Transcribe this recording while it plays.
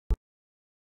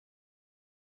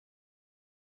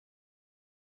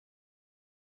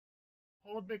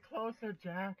Hold me closer,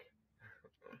 Jack.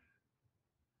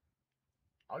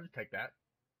 I'll just take that.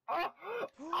 Oh!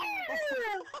 Oh!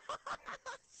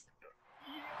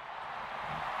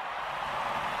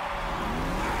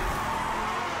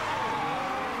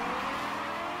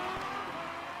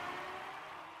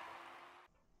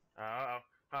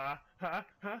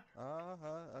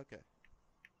 Okay.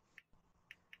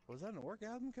 Was that an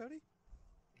orgasm, Cody?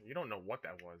 You don't know what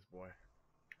that was, boy.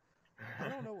 I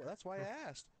don't know. That's why I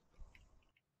asked.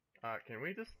 Can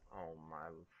we just... Oh,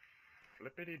 my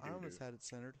flippity doo-doo. I almost had it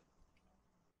centered.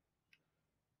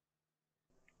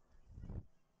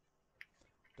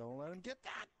 Don't let him get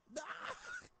that!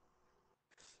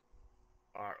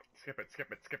 Ah! Skip it.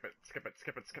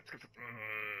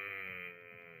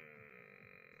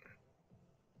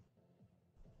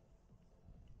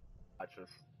 Watch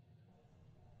this.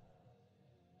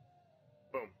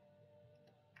 Boom.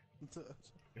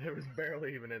 It was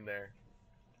barely even in there.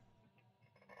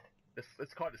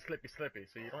 It's called the slippy,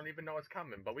 so you don't even know it's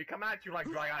coming. But we come at you like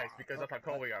dry ice because that's how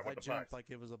cold we are. What the fuck? I jumped like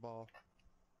it was a ball.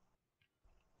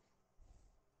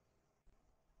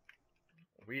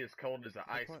 We as cold as the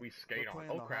ice we skate on.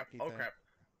 Oh crap! Oh crap!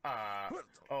 What?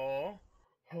 Uh-oh.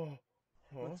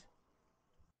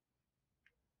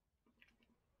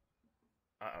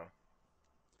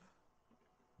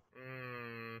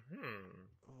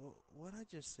 What'd I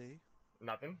just see?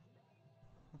 Nothing.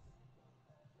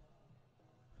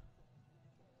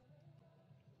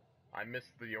 I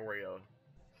missed the Oreo.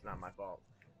 It's not my fault.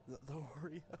 The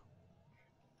Oreo.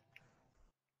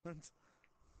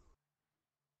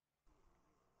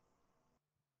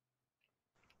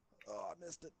 Oh, I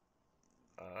missed it.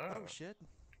 Oh shit.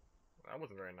 That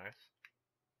wasn't very nice.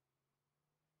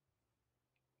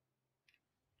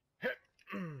 Hit!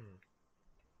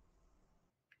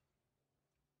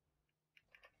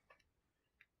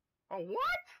 Oh,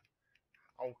 what?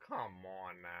 Oh, come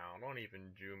on now. Don't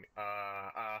even Jew me.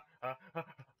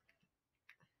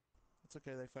 It's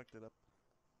okay, they fucked it up.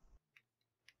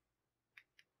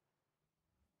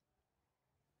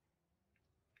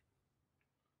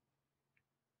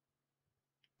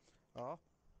 Oh.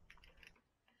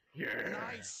 Yeah!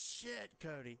 Nice shit,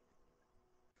 Cody.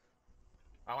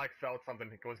 I like felt something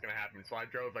was gonna happen, so I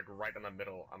drove like right in the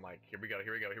middle. I'm like, here we go.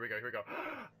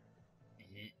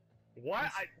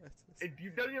 What? It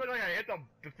doesn't even look like I hit the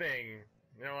thing.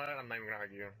 You know what? I'm not even gonna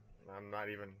argue. I'm not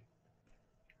even.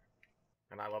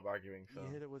 And I love arguing, so. You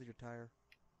hit it with your tire.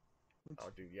 Oh,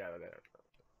 dude, yeah,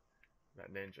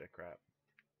 that ninja crap.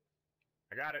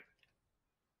 I got it.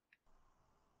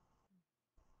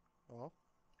 Oh.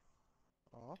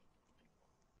 Oh.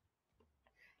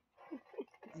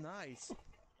 Nice.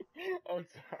 I'm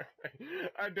sorry.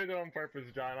 I did it on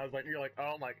purpose, John. I was like, you're like,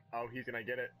 oh, I'm like, oh, he's gonna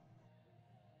get it.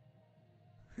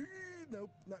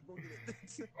 Nope, not gonna get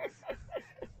it.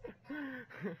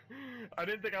 I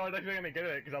didn't think I was actually gonna get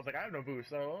it because I was like, I have no boost,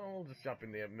 so I'll just jump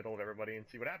in the middle of everybody and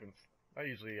see what happens. That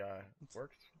usually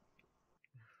works.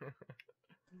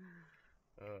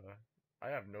 I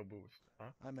have no boost.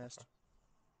 Huh? I missed.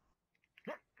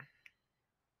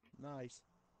 Nice.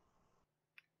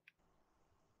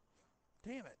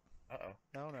 Damn it. Uh-oh.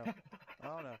 Oh no.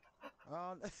 Oh no.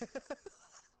 Oh no.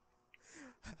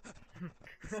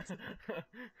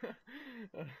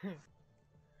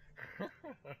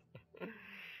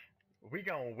 We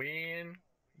gonna win.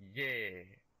 Yeah.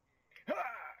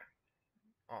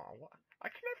 Oh, what? I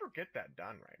can never get that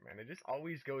done right, man. It just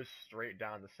always goes straight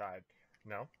down the side.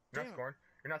 No, you're not scoring.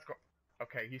 You're not scoring.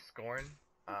 Okay, he's scoring.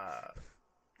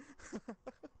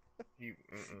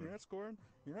 You're not scoring?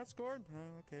 You're not scoring?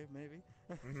 Okay, maybe.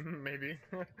 Maybe.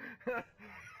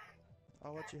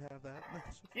 I'll let you have that.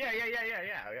 Yeah.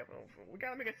 We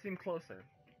gotta make it seem closer.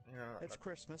 You know, it's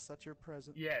Christmas. That's your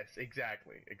present. Yes,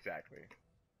 exactly.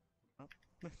 Oh.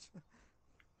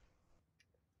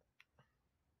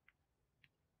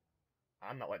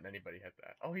 I'm not letting anybody hit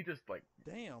that. Oh, he just like.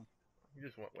 Damn. He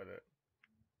just went with it.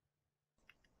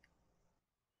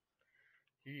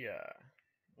 He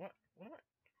What?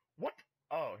 What?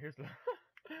 Oh, here's the.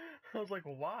 I was like,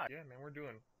 why? Yeah, man, we're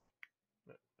doing.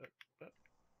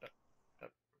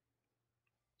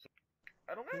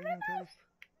 I don't know this.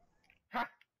 Ha!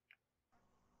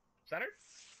 Centered?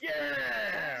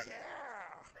 Yeah! Yeah!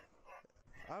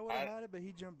 I would have had it, but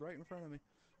he jumped right in front of me.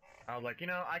 I was like, you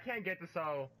know, I can't get this,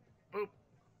 so boop.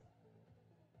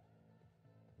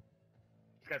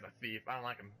 This guy's a thief. I don't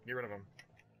like him. Get rid of him.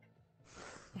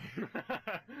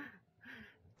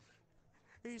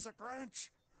 He's a Grinch!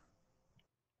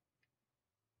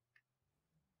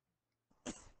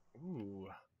 Ooh.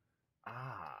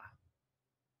 Ah.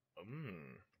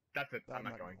 That's it. I'm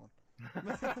not going.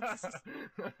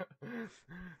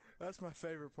 That's my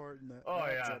favorite part in that. Oh,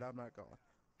 yeah. I'm not going.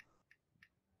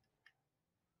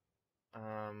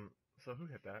 So who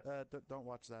hit that? Don't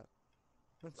watch that.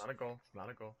 It's not a goal. It's not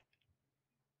a goal.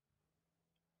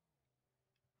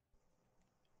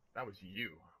 That was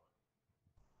you.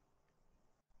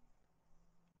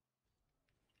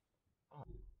 Oh.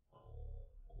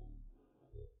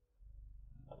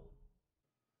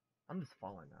 I'm just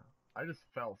falling now. I just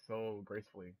fell so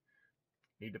gracefully.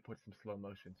 Need to put some slow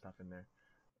motion stuff in there.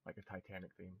 Like a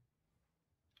Titanic theme.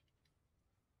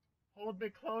 Hold me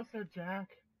closer,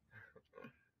 Jack.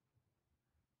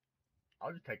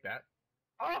 I'll just take that.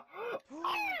 Oh!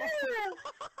 Oh!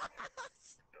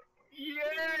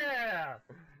 Yeah!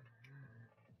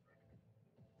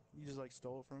 You just like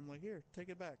stole it from him, like, here, take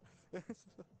it back. That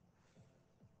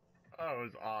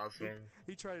was awesome.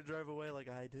 He tried to drive away like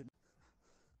I didn't.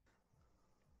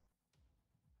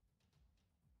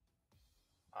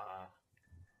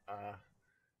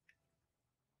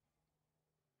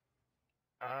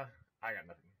 I got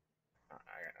nothing. I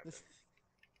got nothing.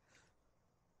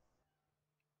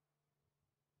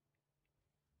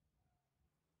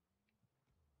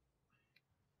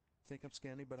 Think I'm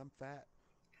skinny, but I'm fat.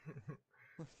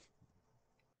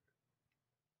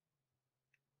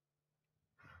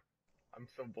 I'm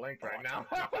so blank right now.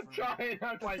 I'm trying.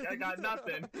 I'm like, I got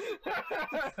nothing.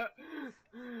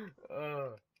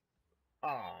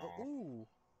 Ooh,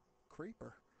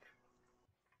 creeper.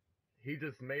 He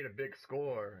just made a big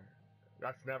score.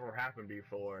 That's never happened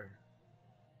before.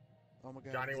 Oh my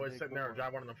God! Johnny was sitting there,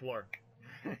 driving on the floor.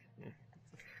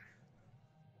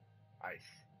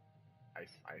 Ice,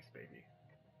 ice, ice, baby.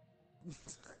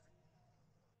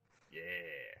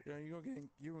 Yeah.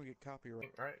 You're gonna get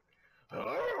copyright. All right.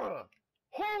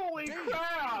 Holy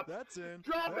crap! That's in.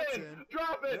 Drop it!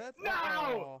 Drop it!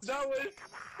 No! That was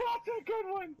such a good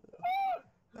one!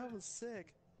 That was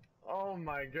sick. Oh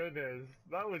my goodness.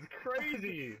 That was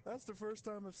crazy! That's the first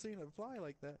time I've seen it fly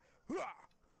like that.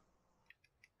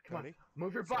 Come on,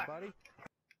 move your butt! Buddy.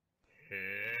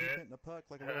 Hit. Hitting the puck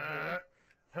like a little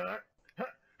whore.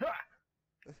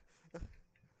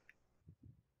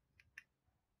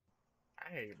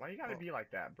 Hey, why you gotta be like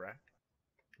that, bruh?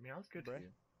 I mean, I was good to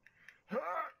you.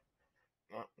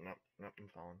 No, I'm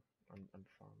falling. I'm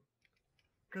falling.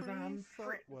 Cause I'm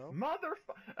free. Well,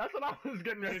 that's what I was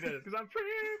getting ready to do. Cause I'm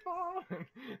free falling.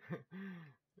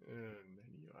 And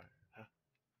then you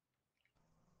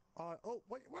are.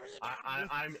 Wait, what are you doing?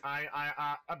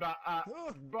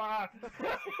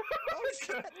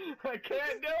 I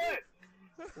can't do it.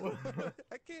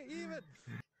 I can't even.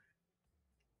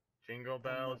 Jingle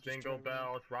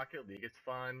bells, Rocket League, it's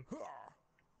fun.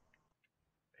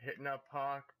 Hitting a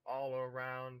puck all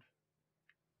around.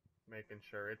 Making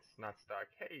sure it's not stuck.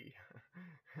 Hey!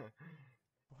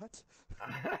 What?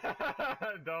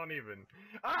 Don't even.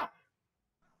 Ah!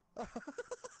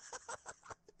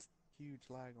 Huge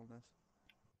lag on this.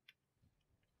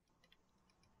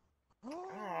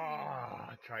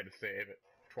 I tried to save it.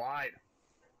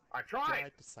 I tried!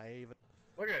 Tried to save it.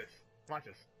 Look at this. Watch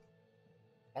this.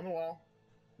 On the wall.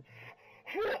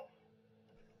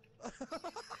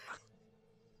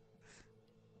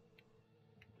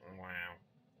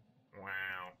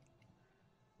 Wow.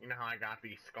 You know how I got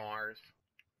these scars?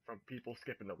 From people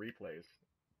skipping the replays.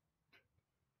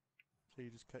 So you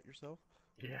just cut yourself?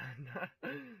 Yeah.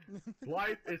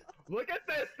 Life is... Look at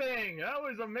this thing! That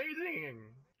was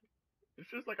amazing!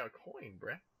 It's just like a coin,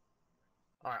 bruh.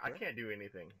 Alright, I can't do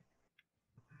anything.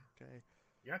 Okay.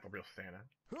 You're not the real Santa.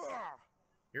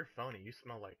 You're phony. You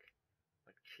smell like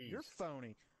cheese. You're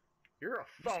phony. You're a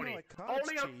phony. Like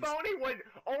only a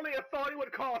phony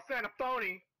would call Santa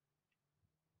phony.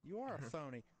 You are a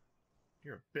phony.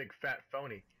 You're a big fat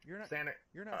phony. You're not Santa.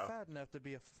 You're not fat enough to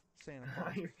be a Santa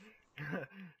Claus.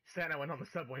 Santa went on the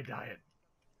Subway diet.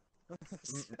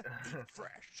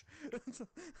 Fresh.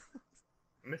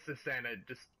 Mrs. Santa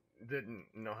just didn't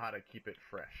know how to keep it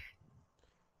fresh.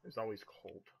 It was always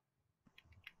cold.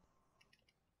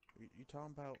 You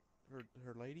talking about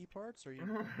her lady parts, or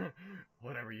you?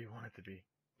 Whatever you want it to be.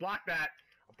 Block that!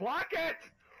 Block it!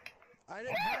 I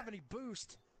didn't have any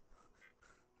boost.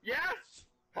 Yeah?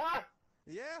 Huh?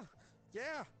 Yeah.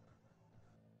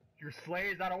 Your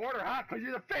sleigh's out of order, huh? Cause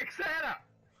you're the fake Santa!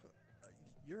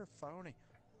 You're a phony.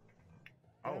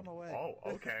 Get him away. Oh,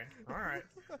 okay. Alright.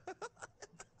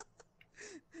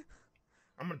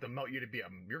 I'm gonna demote you to be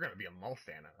you're gonna be a mall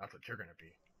Santa. That's what you're gonna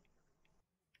be.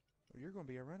 You're gonna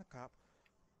be a rent-a-cop.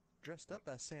 Dressed up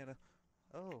as Santa.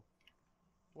 Oh.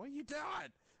 What are you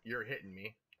doing? You're hitting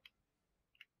me.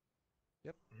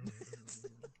 Yep.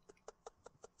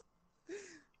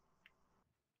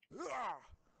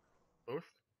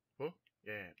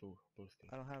 Boosty.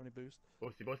 I don't have any boost.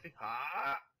 Boosty, boosty.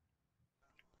 Ah!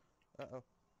 Uh-oh.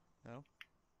 No.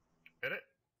 Hit it.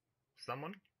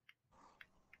 Someone.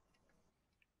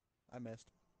 I missed.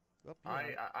 Oh,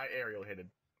 you're out. I aerial hitted.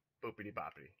 Boopity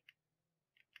boppity.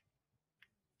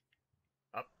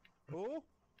 Up. Oh!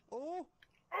 Oh!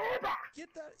 Over! Get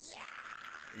that!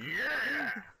 Yeah! Yeah!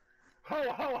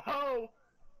 Ho ho ho!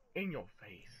 In your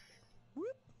face. Whoop!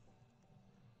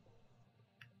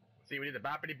 See, we did the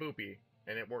boppity boopy,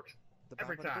 and it works The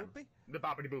every boppity time. boopy? The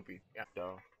boppity boopy. Yeah.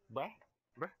 So, blah,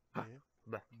 blah, Yeah.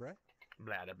 blah, Bruh.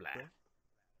 blah, blah, blah.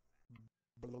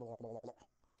 Blah, blah, blah,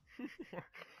 blah.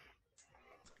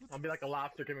 I'll be like a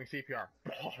lobster giving CPR.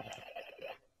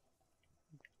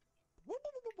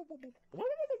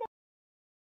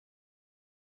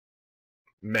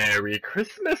 Merry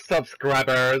Christmas,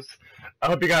 subscribers! I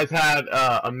hope you guys had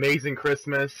amazing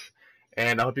Christmas,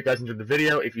 and I hope you guys enjoyed the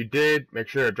video. If you did, make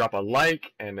sure to drop a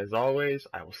like, and as always,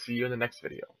 I will see you in the next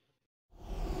video.